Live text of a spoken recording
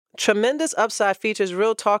Tremendous Upside features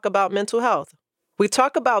real talk about mental health. We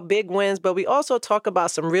talk about big wins, but we also talk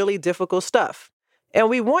about some really difficult stuff.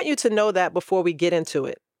 And we want you to know that before we get into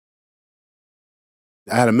it.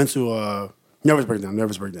 I had a mental nervous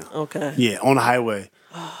breakdown. Okay. Yeah, on the highway,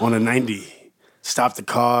 on the 90. Stopped the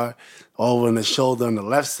car, over in the shoulder on the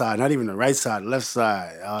left side, not even the right side, left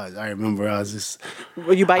side. I remember I was just...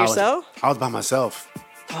 Were you by yourself? I was by myself.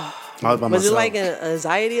 Was it like an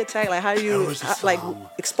anxiety attack? Like, how do you,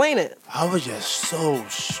 explain it? I was just so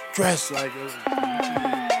stressed.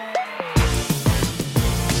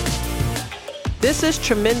 This is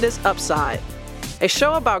Tremendous Upside, a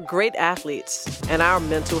show about great athletes and our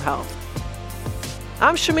mental health.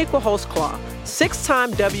 I'm Shamiqua Holtzclaw,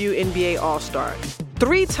 6-time WNBA All-Star,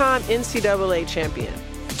 3-time NCAA champion,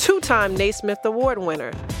 2-time Naismith Award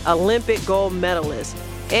winner, Olympic gold medalist,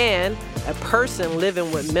 and a person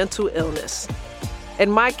living with mental illness. In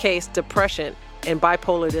my case, depression and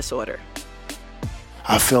bipolar disorder.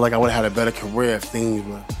 I feel like I would have had a better career if I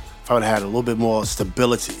would have had a little bit more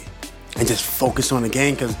stability and just focus on the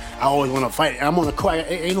game, because I always want to fight. I'm on the court.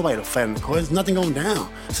 Ain't nobody to fight on the court. There's nothing going down.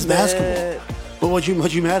 It's just basketball. But what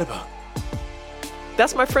you mad about?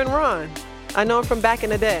 That's my friend Ron. I know him from back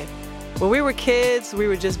in the day. When we were kids, we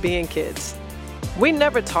were just being kids. We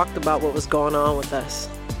never talked about what was going on with us.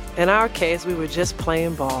 In our case, we were just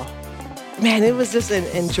playing ball. Man, it was just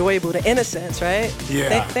enjoyable, the innocence, right?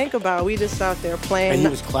 Yeah. Think about it. We just out there playing. And he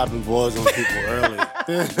was clapping balls on people early.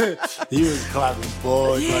 He was clapping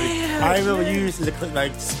balls. Yeah, I remember you used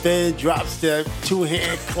to spin, drop step,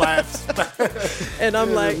 2-hand claps. And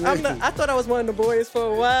I'm like, I thought I was one of the boys for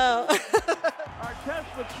a while.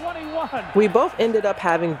 Artest with 21. We both ended up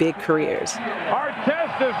having big careers.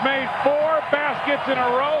 Artest has made 4 baskets in a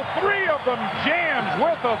row, 3 of them jams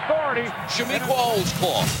with authority. Shamiqua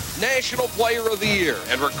Holtzclaw, National Player of the Year,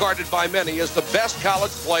 and regarded by many as the best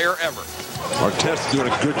college player ever. Artest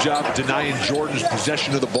doing a good job of denying Jordan's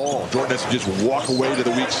possession of the ball. Jordan has to just walk away to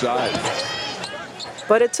the weak side.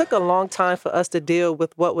 But it took a long time for us to deal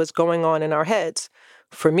with what was going on in our heads.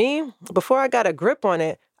 For me, before I got a grip on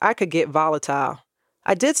it, I could get volatile.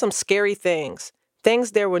 I did some scary things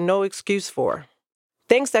there were no excuse for,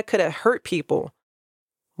 things that could have hurt people.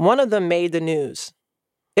 One of them made the news.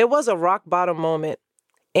 It was a rock bottom moment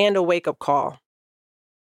and a wake-up call.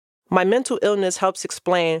 My mental illness helps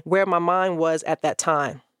explain where my mind was at that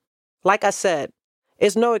time. Like I said,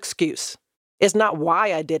 it's no excuse. It's not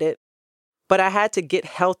why I did it, but I had to get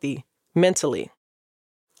healthy mentally.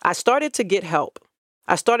 I started to get help.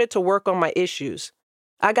 I started to work on my issues.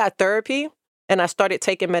 I got therapy, and I started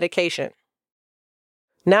taking medication.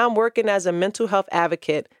 Now I'm working as a mental health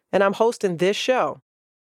advocate, and I'm hosting this show.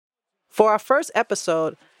 For our first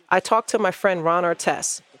episode, I talked to my friend Ron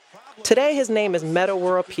Artest. Today, his name is Metta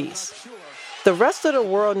World Peace. The rest of the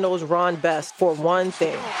world knows Ron best for one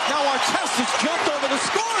thing. Now Artest has jumped over the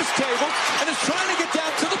scorer's table and is trying to get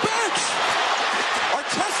down to the bench.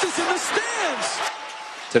 Artest is in the stands.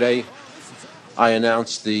 Today, I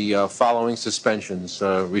announced the following suspensions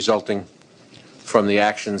resulting from the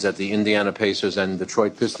actions at the Indiana Pacers and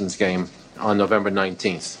Detroit Pistons game on November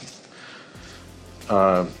 19th.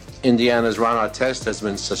 Indiana's Ron Artest has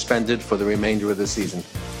been suspended for the remainder of the season.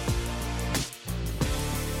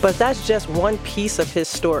 But that's just one piece of his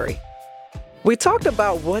story. We talked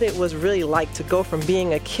about what it was really like to go from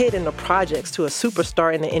being a kid in the projects to a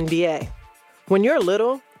superstar in the NBA. When you're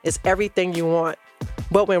little, it's everything you want.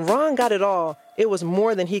 But when Ron got it all, it was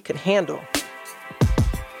more than he could handle.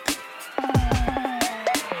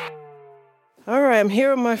 All right, I'm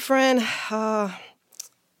here with my friend,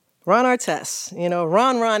 Ron Artest. You know,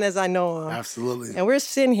 Ron as I know him. Absolutely. And we're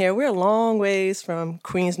sitting here. We're a long ways from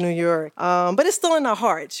Queens, New York. But it's still in our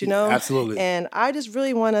hearts, you know? Absolutely. And I just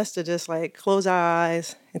really want us to just close our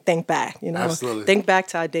eyes and think back, you know? Absolutely. Think back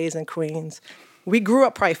to our days in Queens. We grew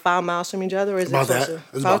up probably 5 miles from each other. Or is about it that. closer?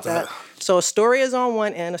 It's about that. So Astoria is on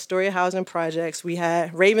one end, Astoria Housing Projects. We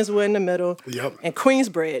had Ravenswood in the middle. Yep. And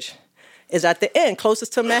Queensbridge is at the end,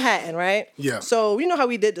 closest to Manhattan, right? Yeah. So you know how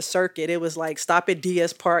we did the circuit. It was stop at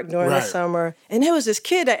DS Park during the summer. And there was this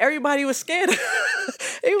kid that everybody was scared of.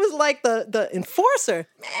 He was like the enforcer.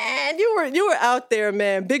 Man, you were out there,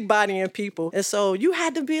 man, big bodying people. And so you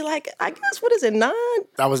had to be I guess, what is it, 9?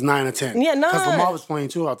 I was 9 or 10. Yeah, 9. Because Lamar was playing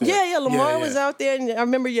too out there. Yeah, Lamar was out there. And I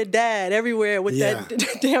remember your dad everywhere with that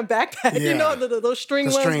damn backpack. Yeah. You know, those string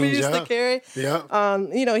ones we used to carry. Yeah.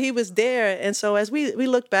 You know, he was there. And so as we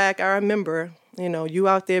look back, I remember, you know, you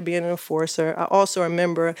out there being an enforcer. I also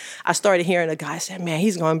remember I started hearing a guy say, man,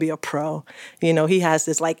 he's going to be a pro. You know, he has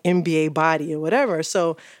this NBA body or whatever.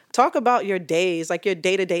 So talk about your days, your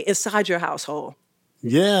day-to-day inside your household.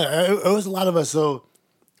 Yeah, it was a lot of us. So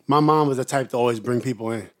my mom was the type to always bring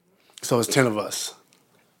people in. So it's 10 of us.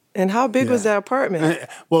 And how big was that apartment?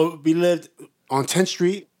 Well, we lived on 10th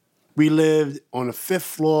Street. We lived on the 5th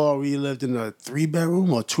floor. We lived in a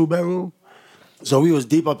 3-bedroom or 2-bedroom. So we was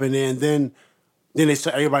deep up in there. And then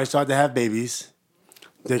everybody started to have babies.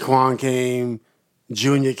 Daquan came,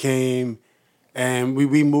 Junior came, and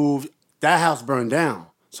we moved. That house burned down.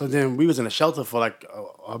 So then we was in a shelter for like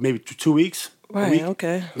maybe 2 weeks. Right,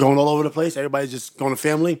 okay. Going all over the place. Everybody's just going to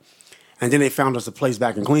family. And then they found us a place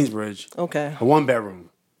back in Queensbridge. Okay. A 1-bedroom.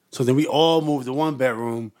 So then we all moved to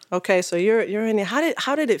 1-bedroom. Okay, so you're in there.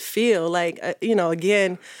 How did it feel? Like,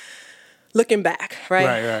 again, looking back, right?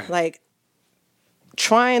 Right. Like,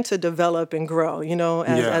 trying to develop and grow,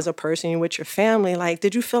 as a person with your family. Like,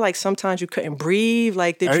 did you feel like sometimes you couldn't breathe?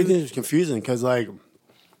 Like, Everything was confusing because, like,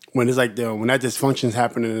 when it's like when that dysfunction's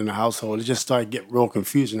happening in the household, it just started to get real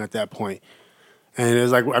confusing at that point. And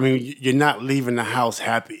it's like, I mean, you're not leaving the house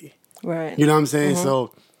happy. Right. You know what I'm saying? Mm-hmm.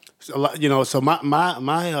 So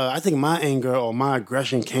I think my anger or my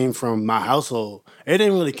aggression came from my household. It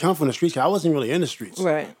didn't really come from the streets. I wasn't really in the streets.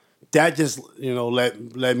 Right. That just,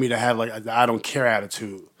 led me to have like a I don't care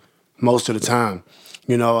attitude most of the time.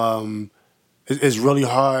 It's really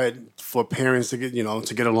hard for parents to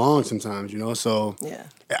get along sometimes. So yeah.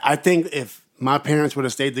 I think if my parents would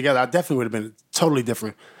have stayed together, I definitely would have been totally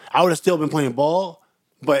different. I would have still been playing ball,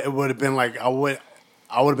 but it would have been like I would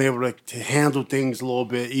have been able to handle things a little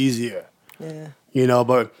bit easier. Yeah.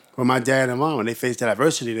 But with my dad and mom, when they faced that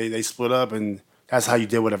adversity, they split up, and that's how you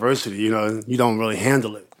deal with adversity. You don't really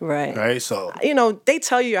handle it. Right. Right? So, they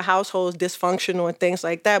tell you your household is dysfunctional and things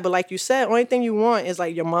like that, but like you said, only thing you want is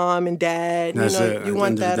like your mom and dad. That's it. You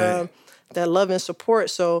want that love and support.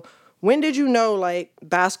 So when did you know like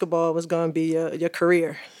basketball was going to be your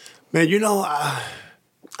career? Man,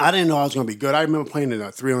 I didn't know I was going to be good. I remember playing in a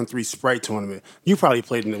 3-on-3 Sprite tournament. You probably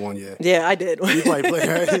played in it one year. Yeah, I did. You probably played,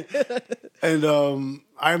 right? And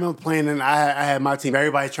I remember playing, and I had my team.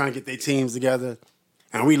 Everybody trying to get their teams together.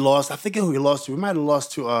 And we lost. I forget who we lost to. We might have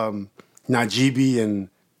lost to Najibi and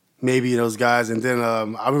maybe those guys. And then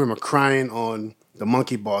I remember crying on the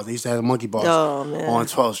monkey bars. They used to have the monkey bars on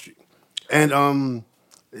 12th Street. And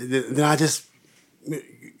then I just,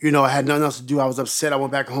 I had nothing else to do. I was upset. I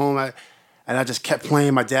went back home, and I just kept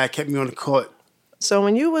playing. My dad kept me on the court. So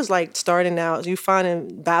when you was like starting out, you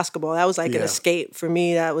finding basketball, that was like an escape for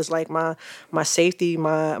me. That was like my safety,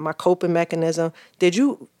 my coping mechanism. Did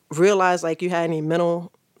you realize like you had any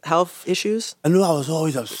mental health issues? I knew I was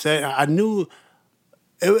always upset. I knew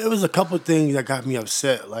it was a couple of things that got me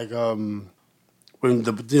upset. Like when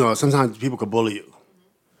sometimes people could bully you.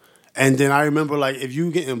 And then I remember like if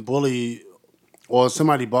you getting bullied or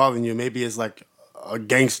somebody bothering you, maybe it's like a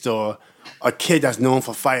gangster or a kid that's known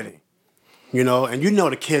for fighting. And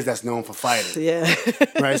the kids that's known for fighting. Yeah.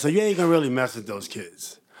 Right? So you ain't gonna really mess with those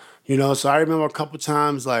kids. So I remember a couple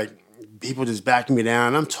times like people just backing me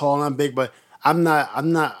down. I'm tall, I'm big, but I'm not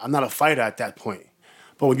a fighter at that point.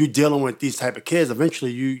 But when you're dealing with these type of kids,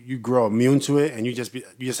 eventually you grow immune to it, and you just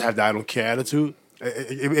have the I don't care attitude.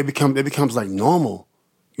 It becomes like normal,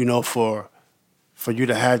 for you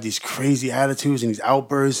to have these crazy attitudes and these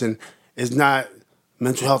outbursts, and it's not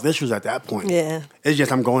mental health issues at that point. Yeah, it's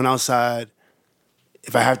just I'm going outside.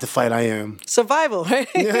 If I have to fight, I am. Survival, right?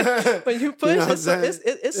 Yeah. When you push,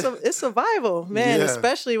 it's survival, man. Yeah.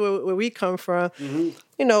 Especially where we come from.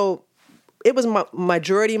 Mm-hmm. It was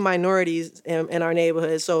majority minorities in our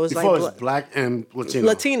neighborhood. So it was Before it was black and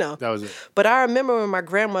Latino. That was it. But I remember when my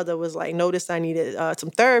grandmother was like, noticed I needed some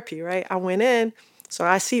therapy, right? I went in, so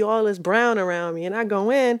I see all this brown around me, and I go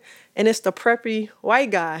in, and it's the preppy white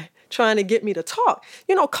guy trying to get me to talk.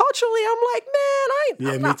 Culturally, I'm like,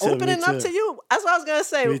 man, I'm not opening up to you. That's what I was going to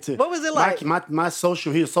say. Me too. What was it like? He was a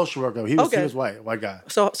social worker. He was white guy.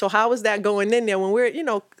 So how was that going in there when we're,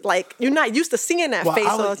 like, you're not used to seeing that face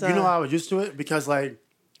all the time? I was used to it because, like,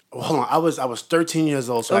 hold on, I was 13 years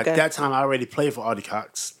old, so at that time I already played for Artie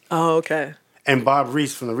Cox. Oh, okay. And Bob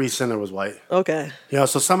Reese from the Reese Center was white. Okay.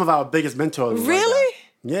 So some of our biggest mentors were really?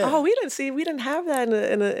 Yeah. Oh, we didn't have that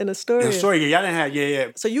in a story. In a story, y'all didn't have, yeah.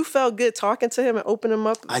 So you felt good talking to him and opening him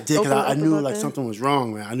up? I did, because I knew like something was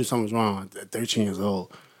wrong, man. I knew something was wrong at 13 years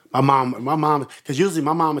old. My mom, because usually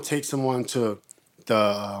my mom would take someone to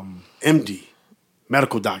the MD,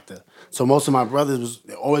 medical doctor. So most of my brothers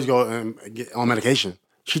always go and get on medication.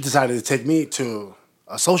 She decided to take me to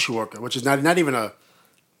a social worker, which is not even a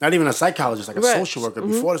psychologist, like a social worker.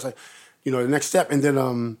 Mm-hmm. Before it's like, the next step, and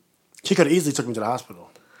then she could have easily took me to the hospital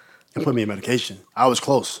and put me in medication. I was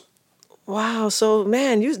close. Wow. So,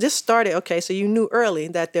 man, you just started. Okay, so you knew early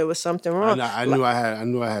that there was something wrong. I knew I had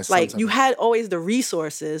Like some you type had always the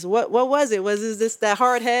resources. What was it? Was it just that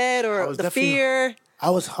hard head or was the definitely- fear? I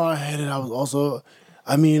was hard headed. I was also,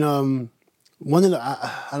 I mean, one of the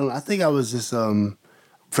I don't know. I think I was just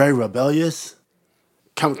very rebellious.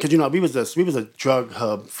 Because we was a drug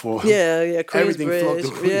hub for Yeah, everything flowed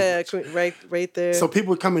Queensbridge. through Yeah, Queensbridge. right there. So people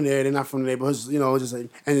would come in there, they're not from the neighborhoods, just like,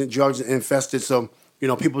 and drugs infested. So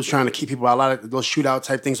people was trying to keep people out. A lot of those shootout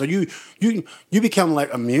type things. So you become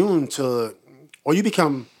like immune to, or you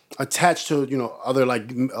become attached to other like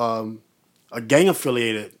gang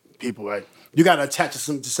affiliated people. Right, you got to attach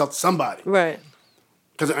yourself to somebody. Right.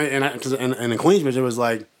 Because in Queensbridge it was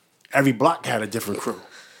like every block had a different crew.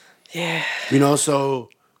 Yeah. So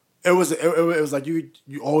it was like you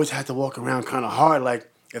always had to walk around kind of hard. Like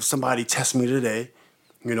if somebody tests me today,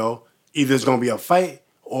 either it's gonna be a fight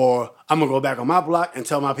or I'm gonna go back on my block and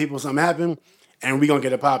tell my people something happened, and we gonna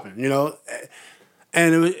get it popping.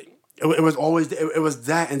 And it was always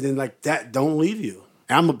that, and then like that don't leave you.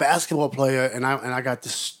 And I'm a basketball player, and I got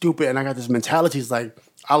this mentality. It's like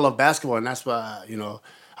I love basketball, and that's why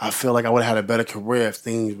I feel like I would have had a better career if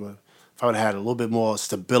I would have had a little bit more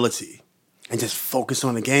stability and just focus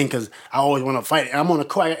on the game, because I always want to fight. And I'm on the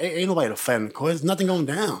court. Ain't nobody to fight on the court. There's nothing going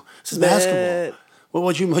down. This is basketball.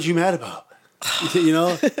 What you mad about?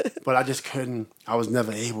 But I just couldn't. I was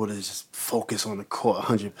never able to just focus on the court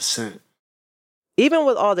 100%. Even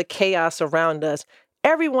with all the chaos around us,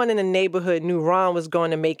 everyone in the neighborhood knew Ron was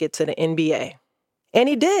going to make it to the NBA. And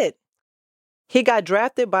he did. He got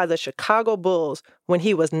drafted by the Chicago Bulls when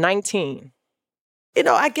he was 19.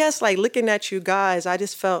 I guess like looking at you guys, I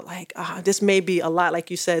just felt like this may be a lot, like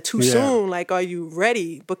you said, too soon. Like, are you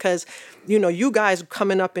ready? Because, you guys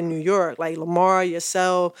coming up in New York, like Lamar,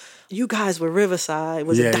 yourself, you guys were Riverside,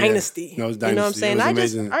 was a dynasty. Yeah. It was dynasty. You know what I'm saying? It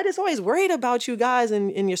was amazing. I just always worried about you guys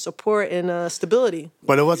and your support and stability.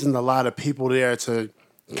 But there wasn't a lot of people there to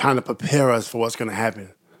kind of prepare us for what's going to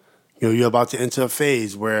happen. You're about to enter a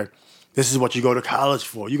phase where this is what you go to college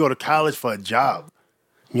for. You go to college for a job.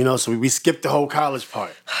 So we skipped the whole college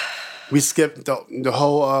part. We skipped the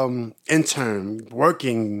whole intern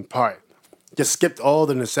working part. Just skipped all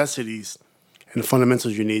the necessities and the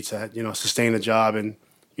fundamentals you need to sustain a job, and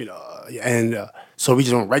so we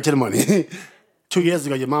just went right to the money. 2 years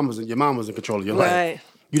ago, your mom was in control of your life.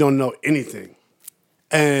 You don't know anything,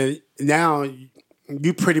 and now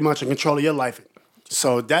you pretty much in control of your life.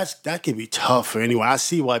 So that can be tough for anyone. I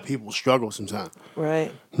see why people struggle sometimes. Right.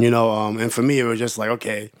 And for me, it was just like,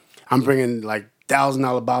 okay, I'm bringing like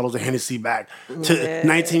 $1,000 bottles of Hennessy back to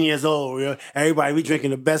 19 years old. Everybody, we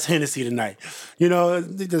drinking the best Hennessy tonight.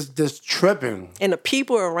 Just tripping. And the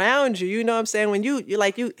people around you, you know what I'm saying? When you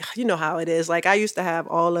know how it is. Like I used to have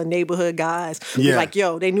all the neighborhood guys who was like,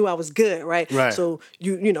 yo, they knew I was good, right? So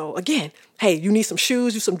again, hey, you need some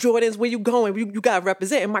shoes, you some Jordans, where you going? You got to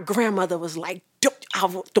represent. And my grandmother was like,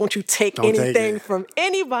 don't you take anything from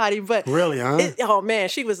anybody. But really, huh? Oh man,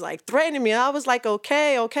 she was like threatening me. I was like,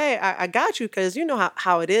 okay, I got you, because you know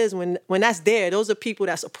how it is when that's there. Those are people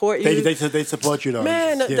that support you. They support you though.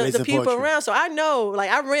 Man, the people around. So I know, like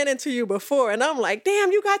I ran into you before, and I'm like,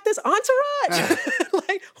 damn, you got this entourage.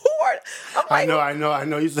 Like who are? I'm like, I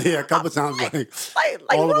know. You say a couple times, like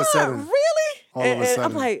all of a sudden, really? All of a sudden,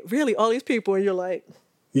 I'm like, really, all these people, and you're like,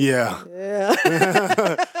 yeah.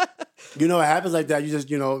 It happens like that. You just,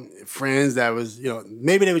 friends that was,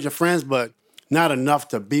 maybe they were your friends, but not enough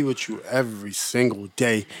to be with you every single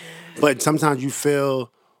day. But sometimes you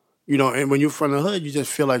feel, and when you're from the hood, you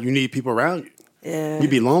just feel like you need people around you. Yeah. You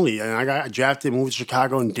be lonely. And I got drafted, moved to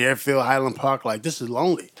Chicago, and Deerfield, Highland Park. Like, this is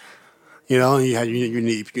lonely. And you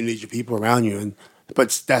need your people around you.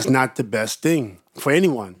 But that's not the best thing for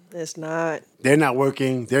anyone. It's not. They're not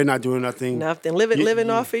working. They're not doing nothing. Living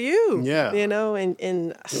off of you. Yeah.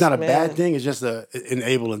 And it's not a bad thing. It's just an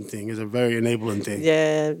enabling thing. It's a very enabling thing.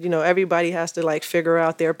 Yeah. Everybody has to like figure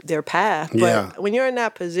out their path. But when you're in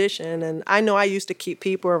that position, and I know I used to keep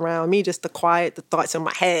people around me just to quiet the thoughts in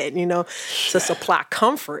my head, to supply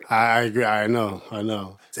comfort. I agree. I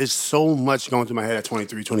know. There's so much going through my head at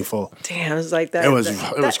 23, 24. Damn, it's like that. It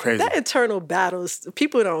was crazy. That internal battles,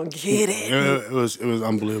 people don't get it. It was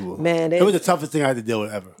unbelievable. Man, it was the toughest thing I had to deal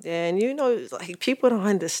with ever. Yeah, and like people don't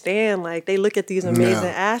understand. Like they look at these amazing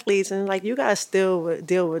athletes, and like you guys still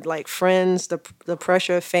deal with like friends, the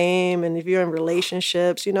pressure of fame, and if you're in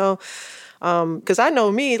relationships, Because I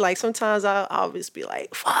know me, like sometimes I'll always be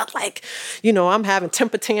like, fuck, like, I'm having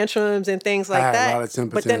temper tantrums and things like I that. had a lot of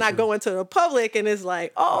temper but then I tantrums. go into the public and it's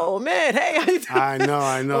like, oh man, hey, how you doing? I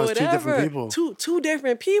know. It's two different people. Two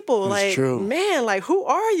different people. It's like, true. Man, like, who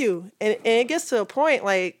are you? And it gets to a point,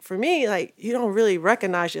 like, for me, like, you don't really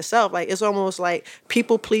recognize yourself. Like, it's almost like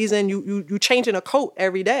people pleasing. You changing a coat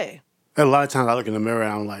every day. And a lot of times I look in the mirror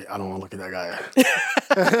and I'm like, I don't want to look at that guy.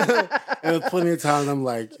 And there's plenty of times I'm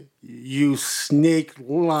like, you snake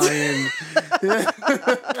lion. You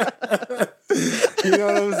know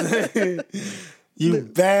what I'm saying? You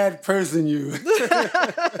bad person, you.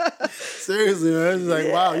 Seriously, man. It's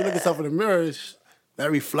like, wow, you look at yourself in the mirror,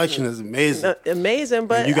 that reflection is amazing. Amazing,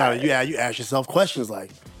 but... And you ask yourself questions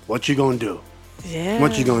like, what you gonna do? Yeah.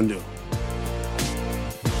 What you gonna do?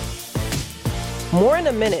 More in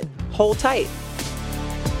a minute. Hold tight.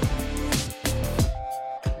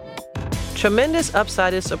 Tremendous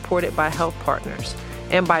Upside is supported by Health Partners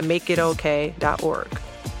and by MakeItOK.org.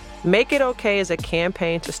 Make It Okay is a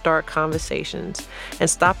campaign to start conversations and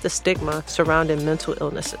stop the stigma surrounding mental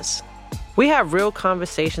illnesses. We have real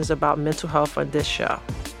conversations about mental health on this show.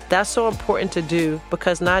 That's so important to do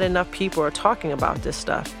because not enough people are talking about this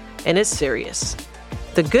stuff, and it's serious.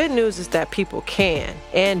 The good news is that people can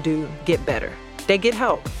and do get better. They get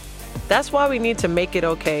help. That's why we need to make it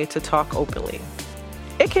okay to talk openly.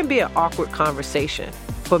 It can be an awkward conversation,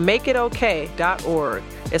 but MakeItOK.org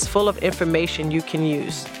is full of information you can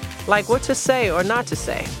use, like what to say or not to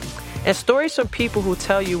say, and stories from people who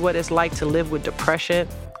tell you what it's like to live with depression,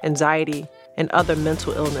 anxiety, and other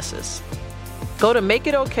mental illnesses. Go to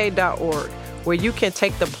MakeItOK.org, where you can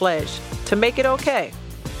take the pledge to make it okay.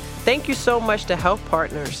 Thank you so much to Health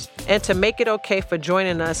Partners and to Make It Okay for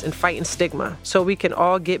joining us in fighting stigma so we can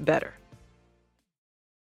all get better.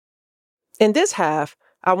 In this half,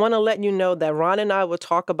 I want to let you know that Ron and I will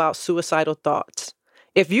talk about suicidal thoughts.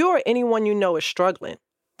 If you or anyone you know is struggling,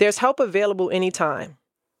 there's help available anytime.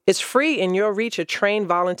 It's free and you'll reach a trained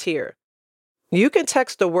volunteer. You can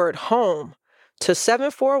text the word HOME to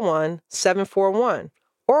 741-741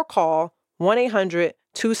 or call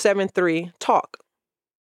 1-800-273-TALK.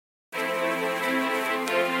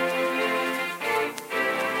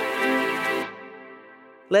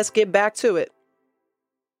 Let's get back to it.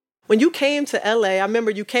 When you came to LA, I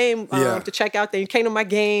remember you came to check out there. You came to my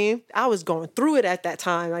game. I was going through it at that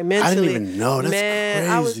time, like mentally. I didn't even know. That's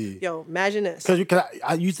crazy. Imagine this. Because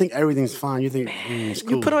you think everything's fine. You think it's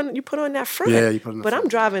cool. You put on that front. Yeah, you put on that front.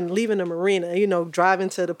 But I'm leaving the marina. Driving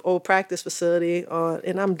to the old practice facility,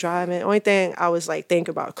 and I'm driving. Only thing I was like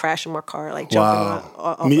thinking about crashing my car, like jumping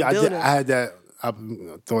off a building. I had that. I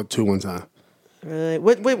thought too one time. Really?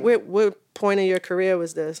 What point in your career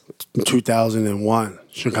was this? 2001,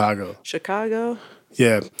 Chicago. Chicago?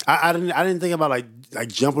 Yeah, I didn't think about like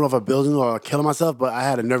jumping off a building or killing myself, but I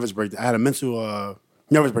had a nervous breakdown. I had a mental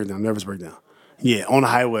nervous breakdown. Yeah, on the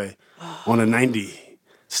highway, on the 90.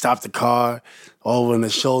 Stopped the car, over in the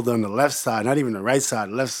shoulder on the left side, not even the right side,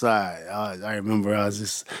 left side. I remember I was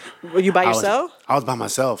just... Were you by yourself? I was by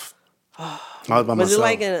myself. Was it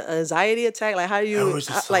like an anxiety attack? Like, how do you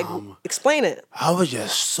explain it? I was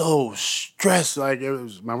just so stressed. Like, it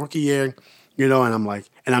was my rookie year, and I'm like,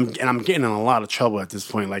 and I'm getting in a lot of trouble at this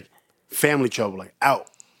point, like family trouble, like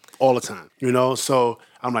out all the time, So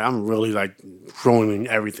I'm like, I'm really like ruining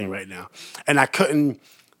everything right now, and I couldn't.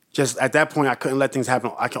 Just at that point, I couldn't let things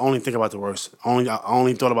happen. I could only think about the worst. I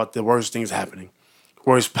only thought about the worst things happening,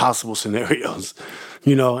 worst possible scenarios,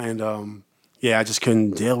 and. Yeah, I just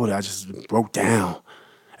couldn't deal with it. I just broke down.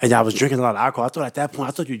 And I was drinking a lot of alcohol. I thought at that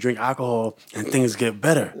point, you drink alcohol and things get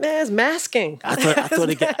better. Man, it's masking. I thought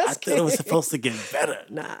it was supposed to get better.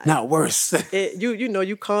 Nah. Not worse.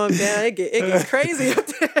 You calm down. It gets crazy up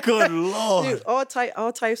there. Good Lord. Dude, all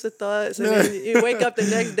types of thoughts. And then you wake up the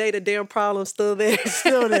next day, the damn problem's still there.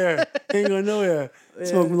 Still there. Ain't going nowhere. Yeah.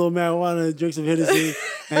 Smoke a little marijuana, drink some Hennessy,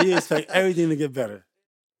 and you expect everything to get better.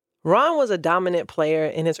 Ron was a dominant player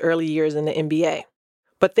in his early years in the NBA,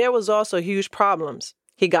 but there was also huge problems.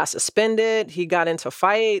 He got suspended, he got into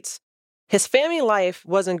fights. His family life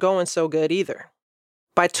wasn't going so good either.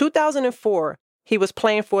 By 2004, he was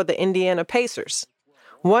playing for the Indiana Pacers.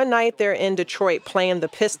 One night they're in Detroit playing the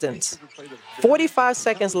Pistons. 45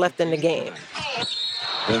 seconds left in the game.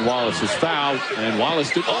 Then Wallace is fouled, and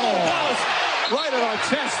Wallace Wallace right at our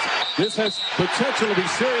chest. This has potential to be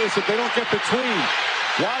serious if they don't get between.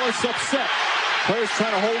 Wallace upset. Players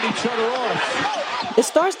trying to hold each other off. It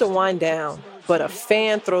starts to wind down, but a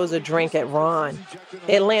fan throws a drink at Ron.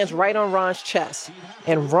 It lands right on Ron's chest,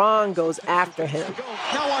 and Ron goes after him.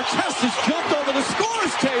 Now Artest has jumped over the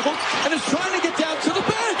scorer's table and is trying to get down to the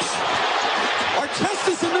bench. Artest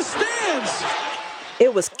is in the stands.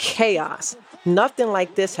 it was chaos. Nothing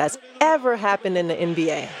like this has ever happened in the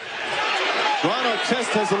NBA. Ron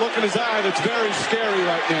Artest has a look in his eye that's very scary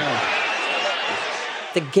right now.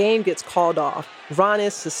 The game gets called off. Ron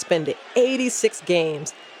is suspended 86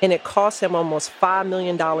 games, and it costs him almost $5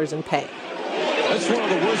 million in pay. That's one of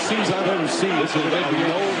the worst scenes I've ever seen. This is a low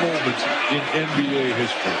moment in NBA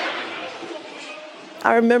history.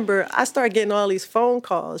 I remember I started getting all these phone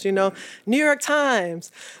calls, New York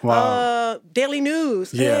Times, Daily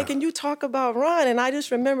News. Yeah. Hey, can you talk about Ron? And I just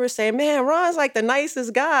remember saying, man, Ron's like the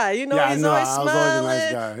nicest guy. He's always smiling. I was always a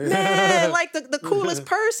nice guy. Man, like the coolest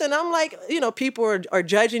person. I'm like, people are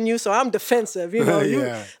judging you, so I'm defensive.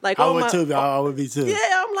 Yeah. Like I would too. I would be too. Yeah,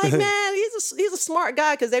 I'm like, man, he's a smart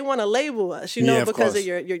guy because they want to label us, because of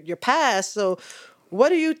your past. So what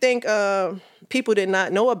do you think people did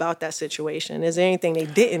not know about that situation? Is there anything they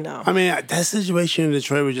didn't know? I mean, that situation in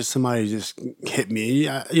Detroit was just somebody just hit me.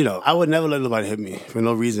 I would never let nobody hit me for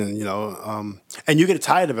no reason, And you get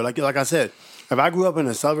tired of it. Like I said, if I grew up in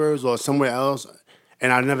the suburbs or somewhere else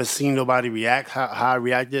and I've never seen nobody react how I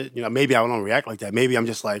reacted, maybe I don't react like that. Maybe I'm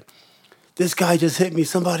just like, this guy just hit me.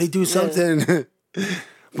 Somebody do something. Yeah.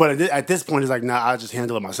 But at this point, it's like, nah, I'll just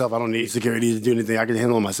handle it myself. I don't need security to do anything. I can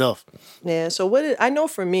handle it myself. Yeah, so I know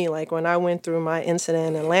for me, like when I went through my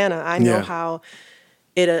incident in Atlanta, I know how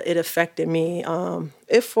it affected me.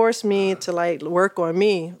 It forced me to like work on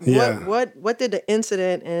me. Yeah. What did the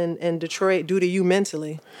incident in Detroit do to you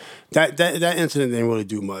mentally? That incident didn't really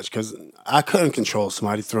do much because I couldn't control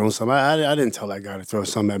somebody throwing something. I didn't tell that guy to throw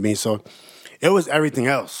something at me. So it was everything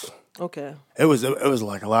else. Okay. It was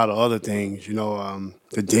like a lot of other things,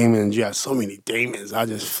 the demons. You have so many demons. I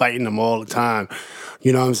just fighting them all the time.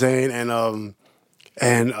 You know what I'm saying?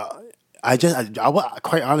 And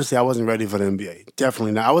quite honestly, I wasn't ready for the NBA.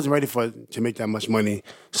 Definitely not. I wasn't ready to make that much money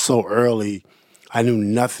so early. I knew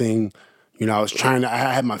nothing. I was I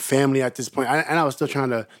had my family at this point, and I was still trying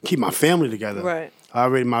to keep my family together. Right.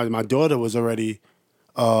 My daughter was already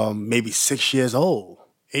maybe 6 years old,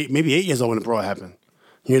 maybe 8 years old when the brawl happened.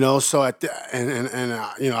 So I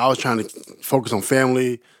was trying to focus on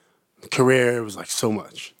family, career. It was like so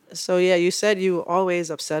much. So yeah, you said you were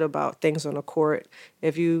always upset about things on the court.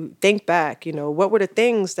 If you think back, what were the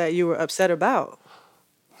things that you were upset about?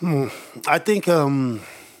 I think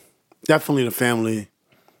definitely the family.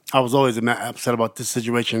 I was always upset about this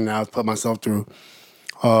situation that I was putting myself through.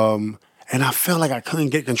 And I felt like I couldn't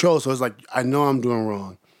get control. So it's like, I know I'm doing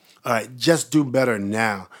wrong. All right, just do better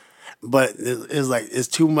now. But it's like, it's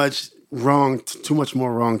too much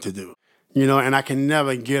more wrong to do. And I can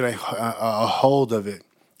never get a hold of it.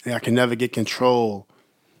 And I can never get control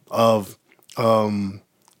of, being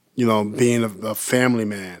a family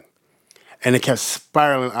man. And it kept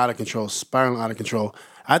spiraling out of control.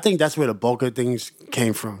 I think that's where the bulk of things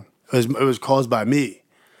came from. It was caused by me.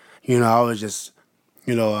 I was just,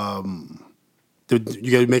 you got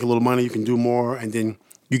to make a little money, you can do more, and then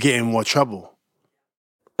you get in more trouble.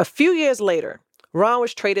 A few years later, Ron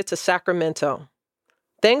was traded to Sacramento.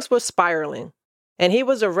 Things were spiraling, and he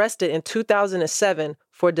was arrested in 2007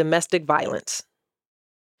 for domestic violence.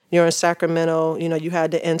 You're in Sacramento, you had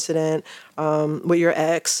the incident with your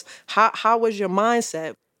ex. How was your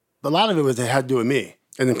mindset? A lot of it had to do with me.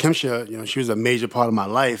 And then Kimsha, she was a major part of my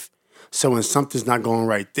life. So when something's not going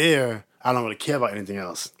right there, I don't really care about anything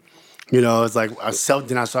else. It's like I started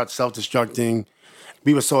self-destructing.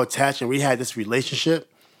 We were so attached, and we had this relationship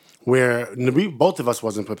where both of us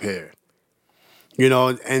wasn't prepared.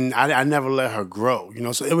 And I never let her grow.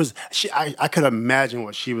 So it was, I could imagine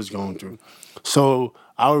what she was going through. So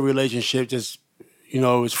our relationship just,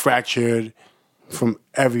 was fractured from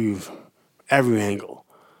every angle.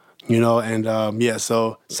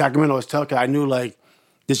 So Sacramento was tough. I knew, like,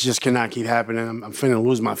 this just cannot keep happening. I'm finna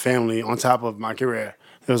lose my family on top of my career.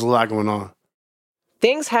 There was a lot going on.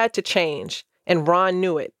 Things had to change, and Ron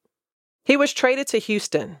knew it. He was traded to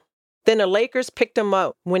Houston. Then the Lakers picked him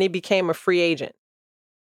up when he became a free agent.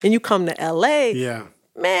 And you come to L.A. Yeah.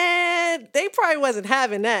 Man, they probably wasn't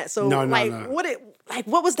having that. So, no.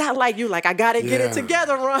 What was that like? You like, I got to get it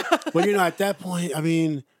together, Ron. Well, at that point, I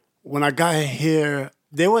mean, when I got here,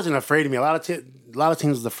 they wasn't afraid of me. A lot of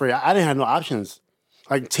teams was afraid. I didn't have no options.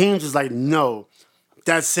 Like, teams was like, no,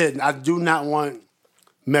 that's it. I do not want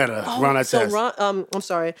Meta Ron Artest. So I'm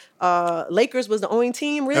sorry. Lakers was the only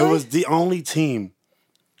team, really? It was the only team.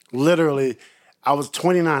 Literally, I was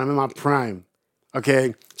 29. I'm in my prime.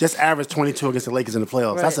 Okay, just average 22 against the Lakers in the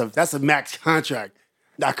playoffs. Right. That's a max contract.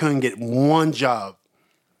 I couldn't get one job.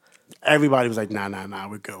 Everybody was like, nah,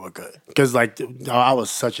 we're good. Because, like, I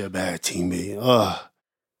was such a bad teammate. Ugh.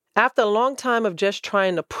 After a long time of just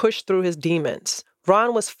trying to push through his demons,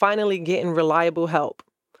 Ron was finally getting reliable help.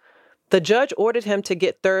 The judge ordered him to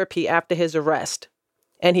get therapy after his arrest,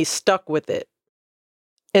 and he stuck with it.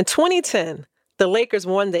 In 2010, the Lakers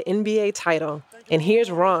won the NBA title, and here's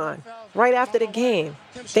Ron, right after the game,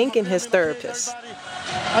 thanking his therapist.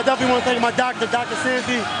 I definitely want to thank my doctor, Dr.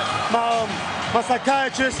 Sandy, my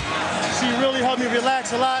psychiatrist. She really helped me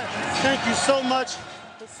relax a lot. Thank you so much.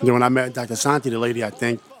 When I met Dr. Santi, the lady I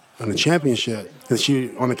thanked on the championship, and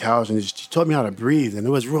she on the couch, and she taught me how to breathe, and it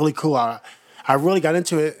was really cool. I really got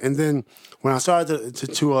into it, and then when I started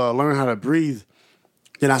to learn how to breathe,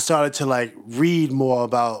 then I started to like read more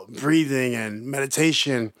about breathing and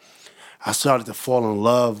meditation. I started to fall in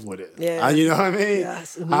love with it. Yeah. You know what I mean?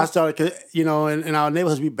 Yes. Mm-hmm. I started, in our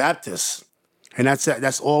neighborhoods, we Baptists. And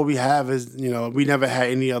that's all we have is, we never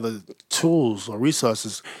had any other tools or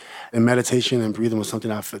resources. And meditation and breathing was something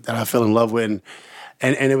that I fell in love with.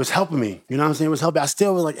 And it was helping me. You know what I'm saying? It was helping. I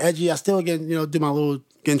still was like edgy. I still get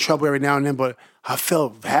in trouble every now and then, but I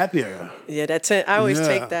felt happier. Yeah, I always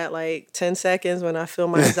take that like 10 seconds when I feel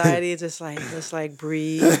my anxiety, just like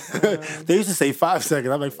breathe. They used to say 5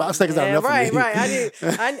 seconds. I'm like, 5 seconds not enough for me. Right.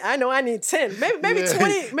 I know I need 10, maybe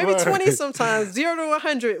 20, maybe 20 sometimes. 0 to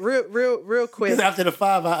 100, real quick. Because after the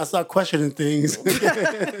 5, I start questioning things.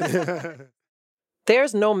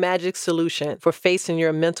 There's no magic solution for facing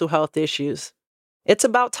your mental health issues. It's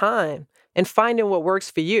about time and finding what works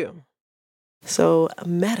for you. So,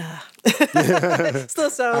 meta.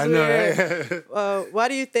 Still sounds weird. Right? Why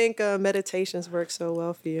do you think meditations work so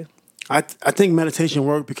well for you? I think meditation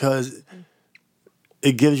works because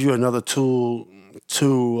it gives you another tool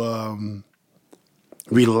to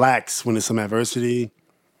relax when there's some adversity,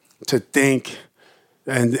 to think,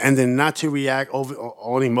 and then not to react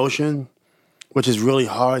on emotion, which is really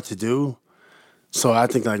hard to do. So I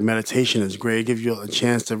think like meditation is great. It gives you a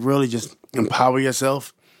chance to really just empower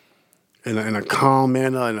yourself in a calm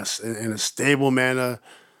manner, in a stable manner,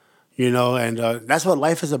 and that's what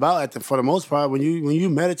life is about for the most part. When you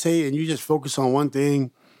meditate and you just focus on one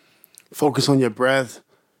thing, focus on your breath,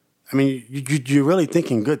 I mean, you're really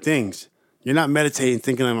thinking good things. You're not meditating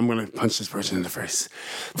thinking, I'm going to punch this person in the face.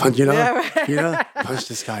 Punch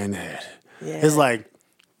this guy in the head. Yeah. It's like,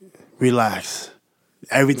 relax.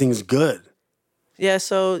 Everything's good. Yeah,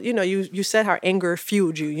 so, you said how anger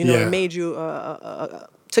fueled you. It made you,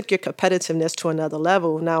 took your competitiveness to another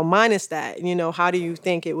level. Now, minus that, how do you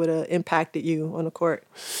think it would have impacted you on the court?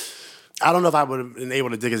 I don't know if I would have been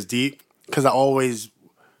able to dig as deep because I always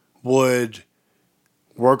would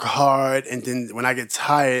work hard, and then when I get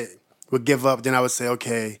tired, would give up. Then I would say,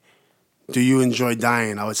 okay, do you enjoy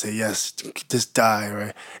dying? I would say, yes, just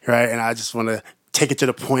die, right? And I just want to take it to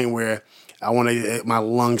the point where I want my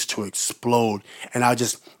lungs to explode. And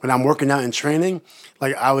when I'm working out and training,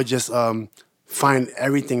 like I would just find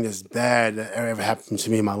everything that's bad that ever happened to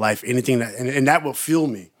me in my life, anything and that will fuel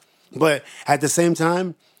me. But at the same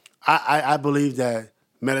time, I believe that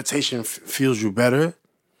meditation fuels you better.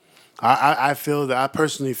 I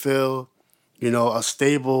personally feel, a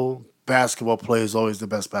stable basketball player is always the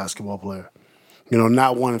best basketball player.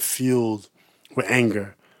 Not one fueled with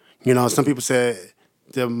anger. Some people say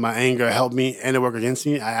that my anger helped me and it worked against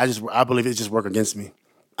me. I believe it just worked against me.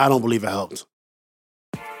 I don't believe it helped.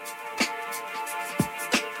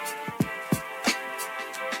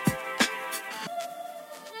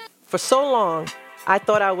 For so long, I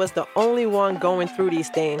thought I was the only one going through these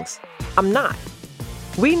things. I'm not.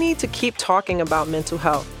 We need to keep talking about mental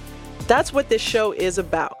health. That's what this show is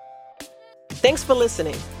about. Thanks for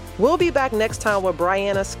listening. We'll be back next time with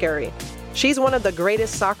Brianna Scary. She's one of the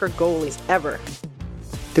greatest soccer goalies ever.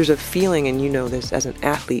 There's a feeling, and this as an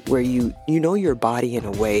athlete, where you know your body in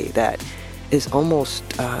a way that is almost,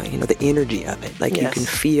 the energy of it. Like, yes. You can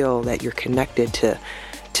feel that you're connected to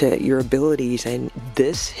your abilities, and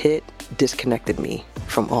this hit disconnected me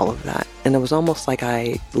from all of that. And it was almost like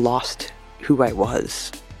I lost who I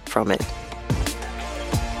was from it.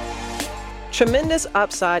 Tremendous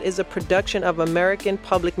Upside is a production of American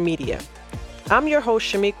Public Media. I'm your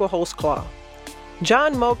host, Shamiqua Holtzclaw.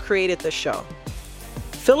 John Moe created the show.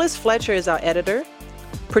 Phyllis Fletcher is our editor.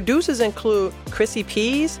 Producers include Chrissy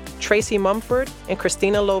Pease, Tracy Mumford, and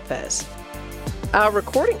Christina Lopez. Our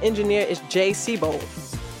recording engineer is Jay Seabold.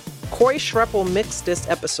 Corey Schreppel mixed this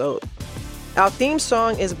episode. Our theme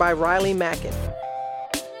song is by Riley Mackin.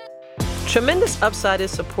 Tremendous Upside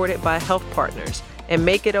is supported by Health Partners and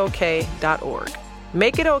MakeItOK.org.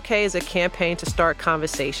 Make It Okay is a campaign to start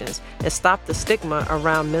conversations and stop the stigma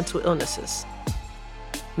around mental illnesses.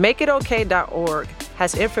 MakeItOK.org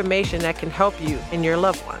has information that can help you and your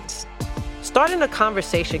loved ones. Starting a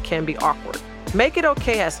conversation can be awkward. Make It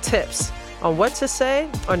Okay has tips on what to say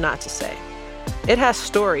or not to say. It has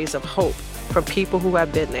stories of hope from people who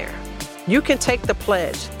have been there. You can take the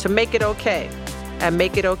pledge to make it okay at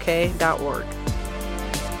makeitokay.org.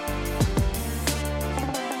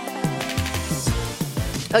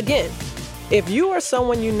 Again, if you or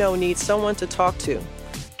someone you know needs someone to talk to,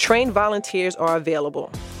 trained volunteers are available.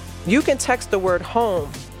 You can text the word HOME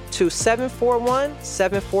to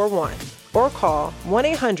 741-741 or call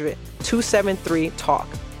 1-800-273-TALK.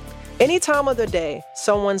 Any time of the day,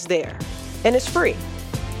 someone's there, and it's free.